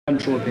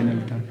کنټرول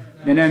پینل ته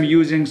then I'm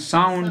using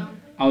sound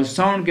او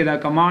ساوند کې دا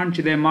کمانډ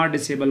چې دی ما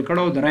ډسیبل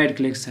کړو د رایټ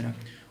کلیک سره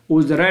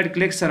اوس د رایټ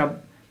کلیک سره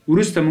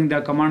وروسته موږ دا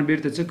کمانډ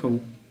بیرته څه کوو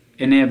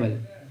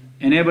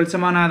انیبل څه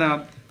معنا ده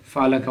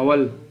فعاله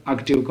کول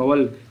اکټیو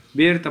کول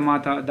بیرته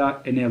ماته دا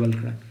انیبل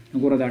کړه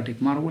نو ګوره دا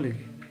ټیک مار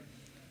ولګي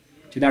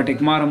چې دا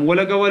ټیک مار هم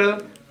ولګوله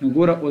نو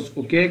ګوره اوس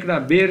اوکې کړه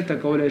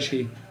بیرته کولی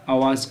شي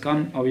اواز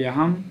کم او یا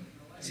هم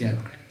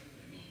زیات کړي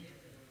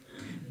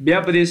بیا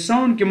په دې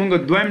ساوند کې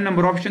موږ دویم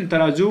نمبر آپشن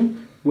ته راځو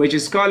which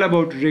is called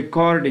about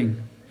recording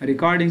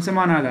څه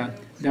معنا ده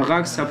د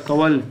غږ ثبت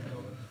کول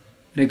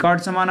ریکارډ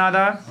څه معنا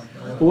ده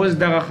اوس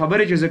دغه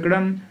خبرې چې زه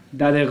کړم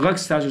دا د غږ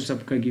ستاسو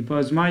ثبت کېږي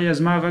په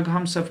زما غږ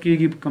هم ثبت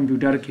کېږي په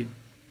کمپیوټر کې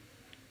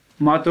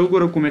ما ته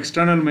وګوره کوم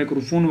ایکسټرنل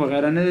مایکروفون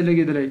وغیره نه دی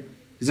لګېدلی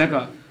ځکه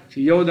چې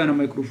یو دانه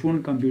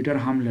مایکروفون کمپیوټر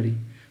هم لري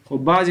خو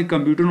بعضې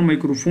کمپیوټرونو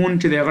مایکروفون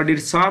چې دی هغه ډېر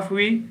صاف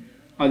وي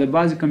او د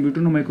بعضې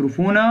کمپیوټرونو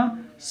مایکروفون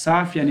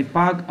صاف یعنی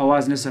پاک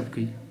اواز نه ثبت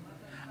کوي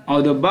او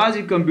د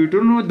بعضې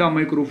کمپیوټرونو دا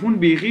مایکروفون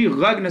بیخي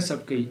غږ نه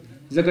ثبت کوي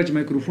ځکه چې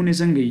مایکروفون یې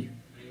څنګه وي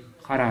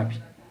خراب وي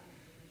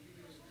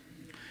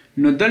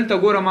نو دلته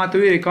ګوره ما ته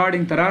وي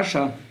ریکارډینګ ته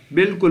راشه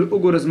بلکل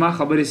وګوره زما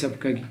خبرې ثبت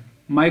کېږي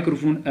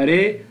مایکروفون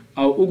ارې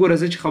او وګوره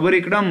زه چې خبرې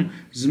کړم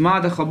زما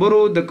د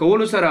خبرو د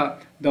کولو سره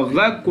د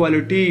غږ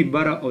کوالټي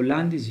بره او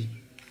لاندې ځي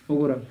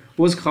وګوره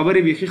اوس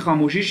خبرې بیخي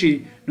خاموشي شي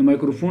نو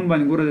مایکروفون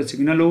باندې ګوره د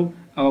سیګنلو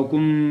او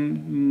کوم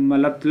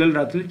مطلب تلل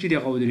راتلل چې دی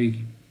هغه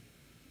ودرېږي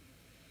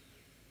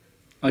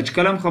او چې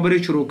کله هم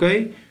خبرې شروع کوي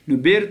نو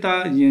بیرته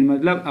یعنې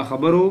مطلب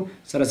خبرو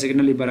سره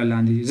سیګنل یې بره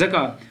لاندې دي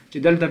ځکه چې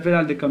دلته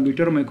فلحال د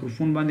کمپیوټر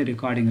مایکروفون باندې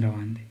ریکارډینګ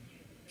روان دی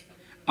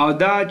او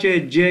دا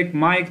چې جیک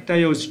مایک ته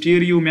یو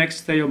سټیریو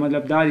میکس ته یو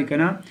مطلب دا دی که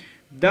نه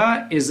دا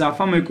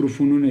اضافه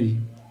مایکروفونونه دي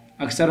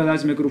اکثره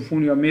داسې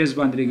مایکروفون یا میز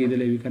باندې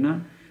لګېدلی وي که نه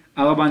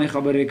هغه باندې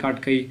خبرې ریکارډ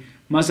کوي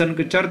مثلا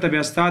که چېرته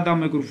بیا ستا دا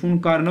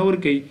مایکروفون کار نه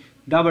ورکوي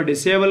دا به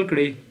ډسیبل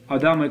کړي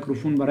او دا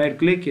مایکروفون به رایټ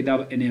کلیک کړي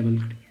دا به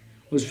انیبل کړي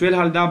اوس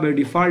فلحال دا به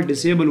ډیفالټ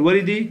ډسیبل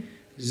ولې دي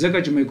ځکه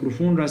چې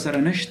مایکروفون را سره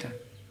نشته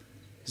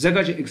ځکه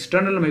چې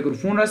ایکسټرنل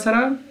مایکروفون را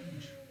سره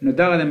نو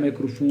دغه د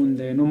مایکروفون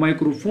دی نو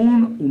مایکروفون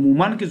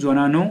عموما کې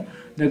ځوانانو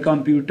د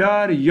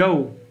کمپیوټر یو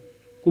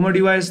کومه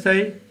ډیوایس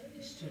دی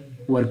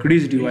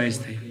ورکړیز ډیوایس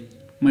دی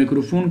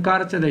مایکروفون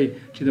کار څه دی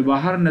چې د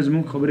بهر نه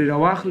زموږ خبرې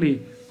راواخلي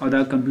او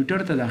دا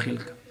کمپیوټر ته داخل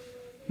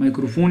کړه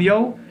مایکروفون یو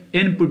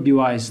انپوټ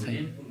ډیوایس دی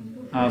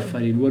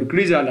آفرین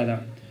ورکړیز آله ده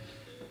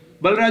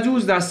بل راځو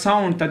اوس دا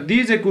ساوند ته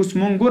دې ځای کې اوس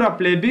مونږ ګوره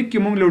پلی بیک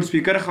کې مونږ لاوډ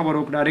سپیکر خبر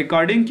وکړه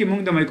ریکارډینګ کې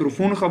مونږ د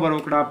مایکروفون خبر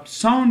وکړه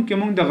ساوند کې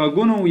مونږ د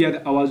غږونو یا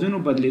د اوازونو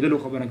بدلیدلو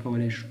خبره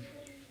کولی شو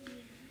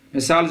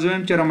مثال زه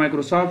وایم چې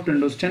مایکروسافټ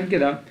ونډوز 10 کې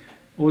ده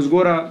اوس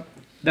ګوره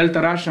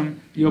دلته راشم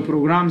یو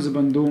پروګرام زه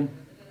بندوم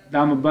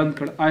دا مې بند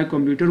کړ آی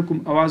کمپیوټر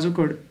کوم اواز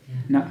وکړ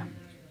نه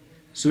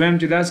زه وایم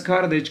چې داسې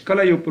کار دی چې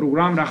کله یو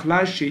پروګرام را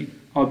خلاص شي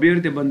او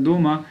بیرته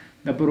بندومه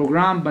د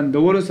پروګرام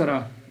بندولو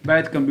سره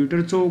باید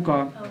کمپیوټر څه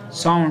وکړه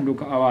ساوند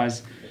وکړه اواز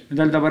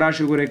دلته به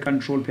راشي ګورئ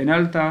کنټرول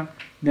پینل ته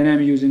then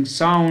I'm using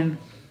sound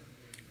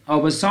او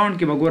په ساوند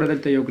کې به ګوره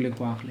دلته یو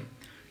کلیک واخلئ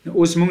نو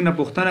اوس موږ نه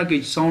پوښتنه کوي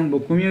چې ساوند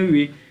به کوم یو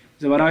وي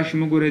زه به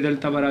راشم ګورئ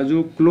دلته به راځو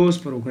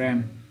کلوز پروګرام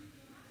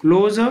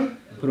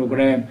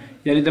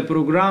یعنې د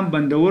پروګرام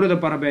بندولو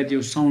دپاره باید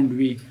یو ساوند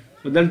وي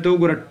خو دلته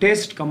وګوره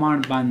ټیسټ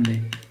کمانډ بند دی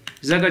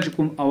ځکه چې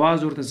کوم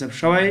اواز ورته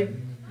ثبت شوی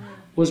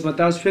اوس به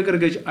تاسو فکر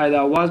کوئ چې آیا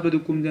د اواز به د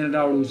کوم ځای نه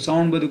راوړو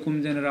ساوند به د کوم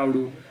ځای نه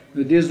راوړو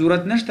نو دې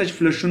ضرورت نشته چې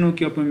فلشونو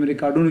کې او په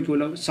ریکارډونو کې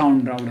ولا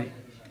ساوند راوړئ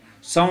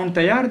ساوند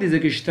تیار دی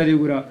ځکه شته دی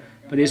ګوره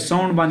په دې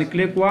ساوند باندې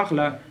کلیک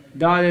واخله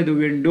دا د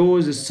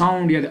وینډوز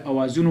ساوند یا د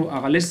اوازونو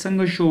هغه لیست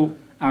څنګه شو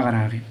هغه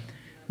راغی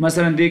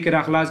مثلا دې کې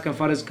راخلاص کا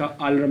فرض کا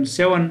الرم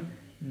 7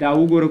 دا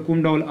وګوره کوم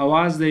ډول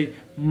اواز دی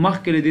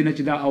مخکې له دې نه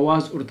چې دا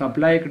اواز ورته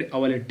اپلای کړي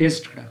اول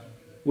ټیسټ کړه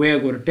وایه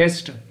ګوره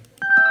ټیسټ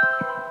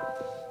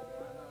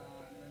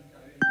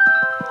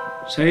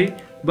صحیح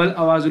بل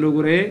आवाज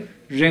وګورئ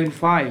رنګ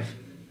 5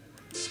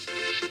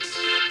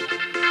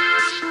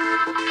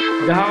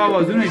 دا هغه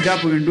आवाजونه چې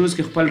په وینډوز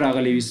کې خپل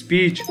راغلي وي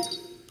سپیچ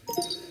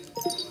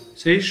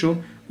صحیح شو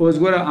اوس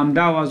ګوره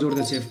همدا आवाज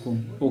ورته سیف کوم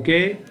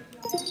اوکې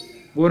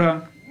ګوره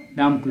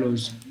دام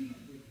کلوز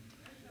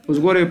اوس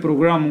ګوره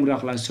پروګرام موږ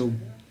راخلاصو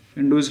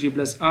وینډوز کې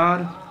پلس آر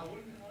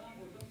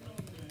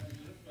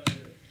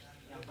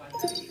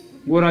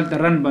ګوره هلته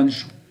رن بند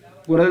شو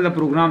ګوره دلته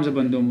پروګرام زه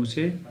بندوم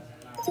اوسې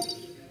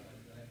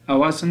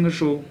اواز څنګه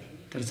شو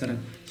تر سره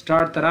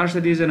سٹارټ ته راشه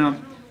دې ځای نه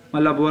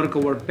مطلب ورکه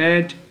ورډ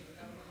پیډ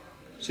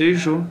صحیح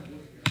شو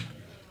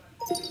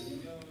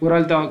ګوره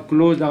هلته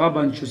کلوز دغه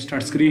بند شو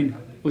سٹارټ سکرین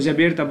اوس یې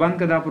بیرته بند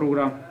کړه دا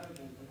پروګرام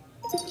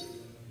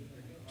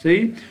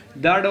صحیح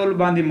دا ډول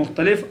باندې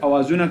مختلف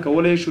اوازونه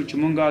کولی شو چې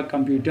مونږ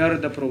کمپیوټر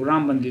د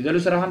پروګرام بندېدلو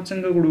سره هم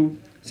څنګه کړو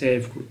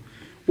سیف کړو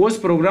اوس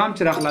پروګرام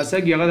چې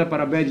راخلاصېږي هغه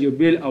دپاره باید یو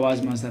بیل اواز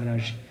ما سره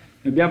راشي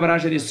نو بیا به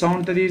راشه دې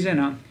ساوند ته دې ځای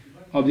نه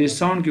او دې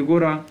ساوند کې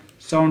ګوره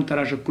ساوند ته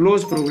راشه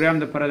کلوز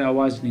پروګرام دپاره د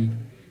اواز نه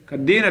که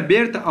دې نه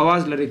بیرته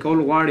اواز لرې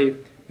کول غواړې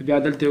بیا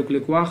دلته یو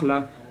کلیک واخله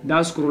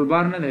دا سکرول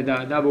بار نه دی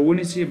دا به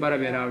ونیسي بره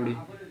بیا راوړي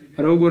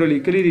وګوره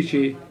لیکلي دي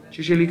چې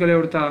څه شی لیکلی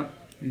ورته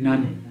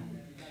نن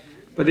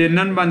په دې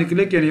نن باندې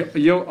کلیک یعنی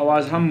یو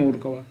اواز هم مور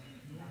کوه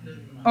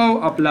او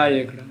اپلای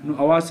کړه نو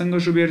اواز څنګه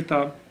شو بیرته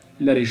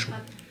لري شو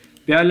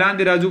بیا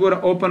لاندې راځو ګوره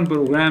اوپن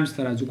پروګرامز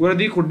ته راځو ګوره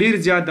دې خو ډیر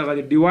زیات دغه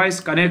ډیوایس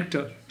کنیکټ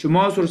چې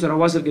ماوس سره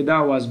وصل کې دا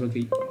اواز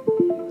بګي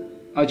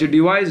او چې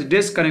ډیوایس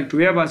ډیسکنیکټ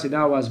وي باسي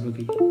دا اواز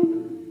بګي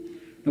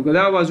نو که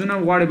دا اوازونه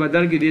غواړي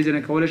بدل کې دې ځنه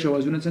کولای شي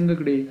اوازونه څنګه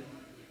کړي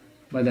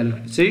بدل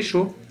کړي صحیح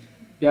شو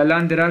بیا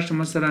لاندې راشه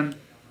مثلا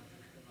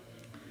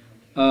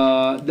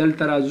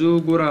دلته راځو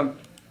ګوره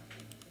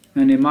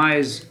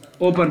minimize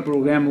open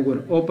program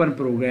وګوره open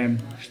program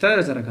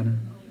شته سره کنه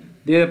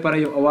دې لپاره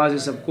یو اواز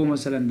سب کو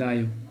مثلا دا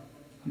یو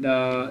دا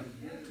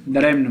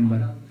دریم نمبر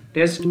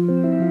ټیسټ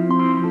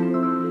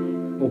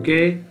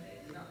اوکے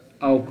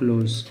او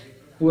کلوز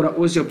ګوره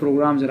اوس یو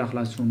پروګرام زره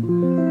خلاصوم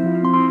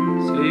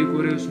صحیح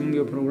ګوره اوس موږ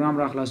یو پروګرام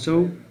را خلاصو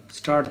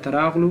سٹارټ ته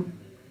راغلو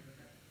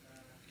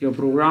یو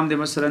پروګرام دی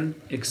مثلا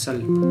ایکسل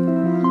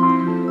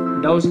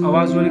دا اوس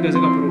اواز ولې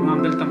ځکه پروګرام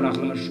دلته را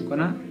خلاص شو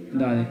کنه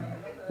دا دی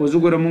اوس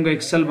وګوره موږ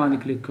ایکسل باندې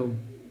کلیک کوو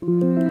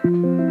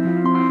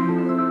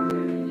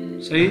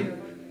صحیح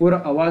ګوره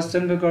اواز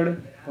څنګه کړ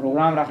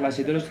پروګرام را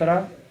خلاصېدل سره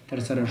تر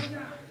سره شو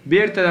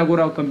بیرته دا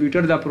ګوره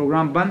کمپیوټر دا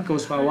پروګرام بند که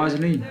اوس په اواز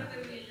نه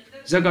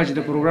ځکه چې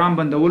د پروګرام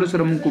بندولو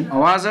سره موږ کوم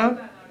اواز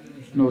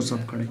نو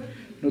ثبت کړی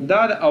نو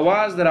دا د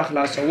اواز د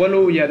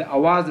راخلاصولو یا د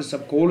اواز د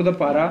ثبت کولو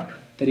دپاره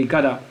طریقه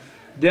ده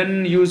دین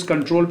یوز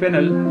کنټرول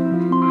پینل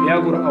بیا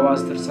ګوره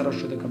اواز تر سره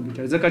شو د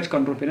کمپیوټر ځکه چې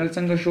کنټرول پینل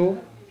څنګه شو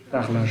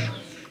راخلاص شو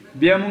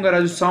بیا موږ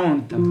راځو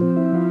ساوند ته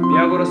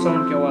بیا ګوره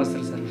ساوند کې اواز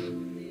تر سره شو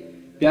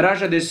بیا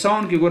راشه د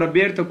ساوند کې ګوره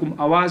بیرته کوم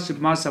اواز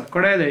چې ما ثبت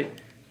کړی دی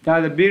دا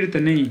د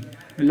بیرته نه وي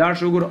لاړ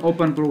شو ګوره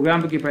اوپن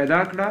پروګرام پکې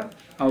پیدا کړه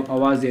او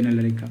اواز یې نه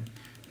لرې کړه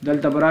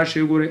دلته به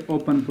راشئ ګورئ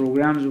open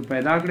programs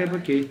پیدا کړئ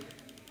پکې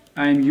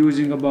I am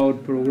using about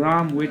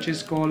program which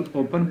is called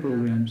open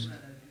programs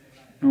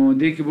نو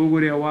دې کې به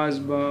وګورئ اواز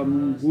به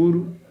موږ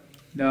ګورو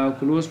دا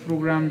کلوز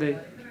پروګرام دی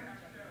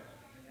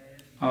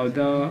او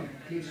دا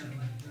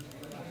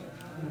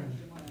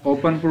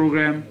open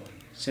program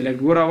select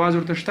ګوره اواز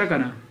ورته شته که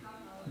نه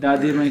دا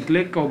دې باندې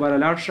کلیک کوه بره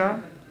لاړ شه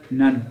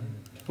نن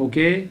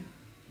اوکې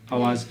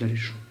اواز لرې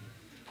شو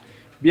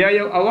بیا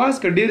یو اواز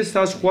که ډیر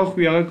ستاسو خوښ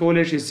وي هغه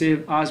کولی شي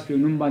سیف آس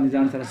په نوم باندې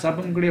ځان سره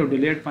ثبت هم کړي او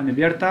ډیلیټ باندې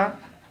بیرته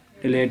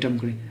ډیلیټ هم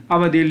کړي او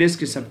دې لیست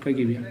کې ثبت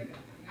کړي بیا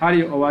هر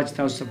یو اواز چې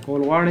تاسو ثبت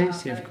کول غواړئ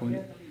سیف کوئ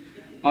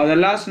او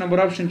د لاست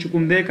نمبر آپشن چې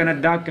کوم دی که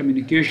نه دا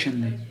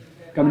کمیونیکیشن دی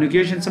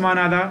کمیونیکیشن څه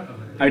معنا ده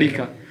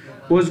اړیکه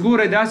اوس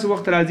ګورئ داسې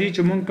وخت راځي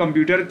چې موږ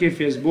کمپیوټر کې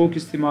فیسبوک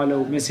استعمالو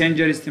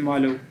میسنجر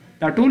استعمالو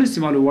دا ټول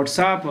استعمالو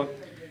واتساپ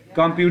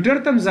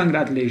کمپیوټر ته هم زنګ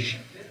راتلی شي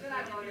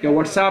یا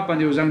واتساپ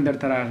باندې یو زنګ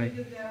درته راغی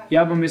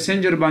یا په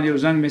میسنجر باندې یو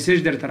زنګ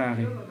میسیج درته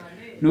راغی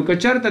نو که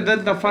چېرته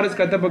دلته فرض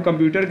کړه ته په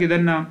کمپیوټر کې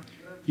دننه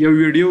یو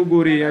ویډیو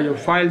ګورې یا یو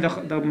فایل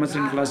د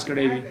مثلا خلاص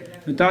کړی وي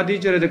نو تا دې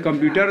چې د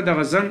کمپیوټر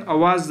دغه زنګ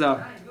اواز ده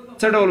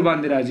څه ډول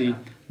باندې راځي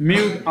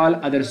میوټ آل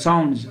ادر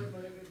ساوندز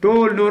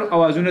ټول نور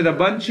اوازونه د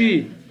بند شي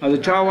او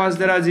د چا اواز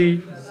د راځي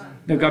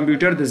د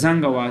کمپیوټر د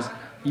زنګ اواز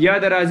یا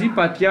د راځي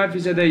په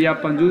 80% یا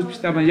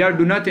 50% یا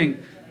ډو نتھنګ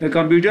د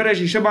کمپیوټر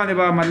شیشه باندې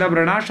به مطلب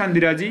رڼا شاندې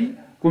راځي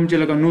کوم چې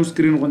لکه نو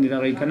سکرین غوندې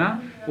دغه کنه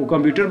او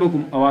کمپیوټر به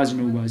کوم आवाज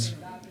نه وباسي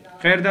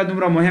خیر دا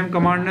دومره مهم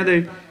کمانډ نه دی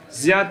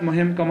زیات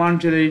مهم کمانډ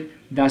چې دی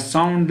دا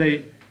ساوند دی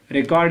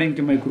ریکارډینګ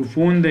کې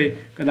مایکروفون دی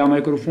که دا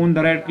مایکروفون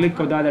د رائټ کلیک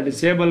کو دا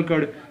ډیسیبل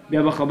کړ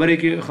بیا به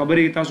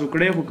خبرې تاسو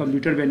کړئ خو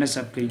کمپیوټر به نه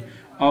ثبت کوي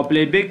او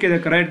پلی بیک کې د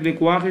رائټ کلیک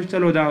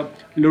واخیستل او دا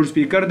لوډ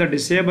سپیکر د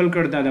ډیسیبل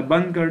کړ دا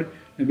بند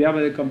کړ بیا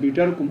به د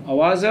کمپیوټر کوم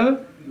आवाज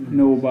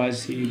نه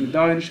وباسي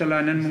دا ان شاء الله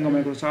نن موږ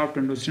مایکروسافټ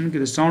ونډوز 10 کې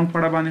د ساوند په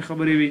اړه باندې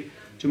خبرې وي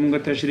چې موږ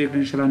تشریح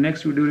ان شاء الله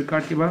نیکسټ ویډیو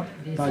ریکارډ کې به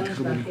پاتې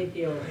خبرې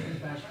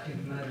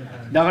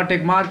دا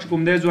ټیک مارک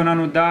کوم دی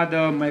ځوانانو دا د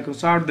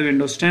مایکروسافټ د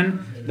ونډوز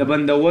 10 د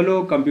بندولو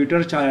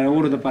کمپیوټر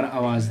چالانولو لپاره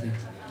आवाज دی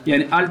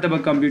یعنی الته به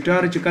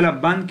کمپیوټر چې کله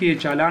بند کې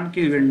چالان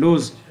کې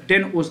ونډوز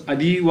 10 اوس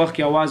ادي وخت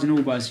کې आवाज نه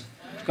وباسي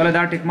کله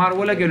دا ټیک مارک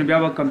ولګي نو بیا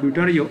به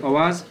کمپیوټر یو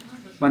आवाज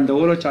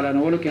بندولو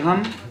چالانولو کې هم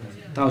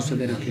تاسو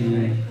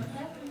درکې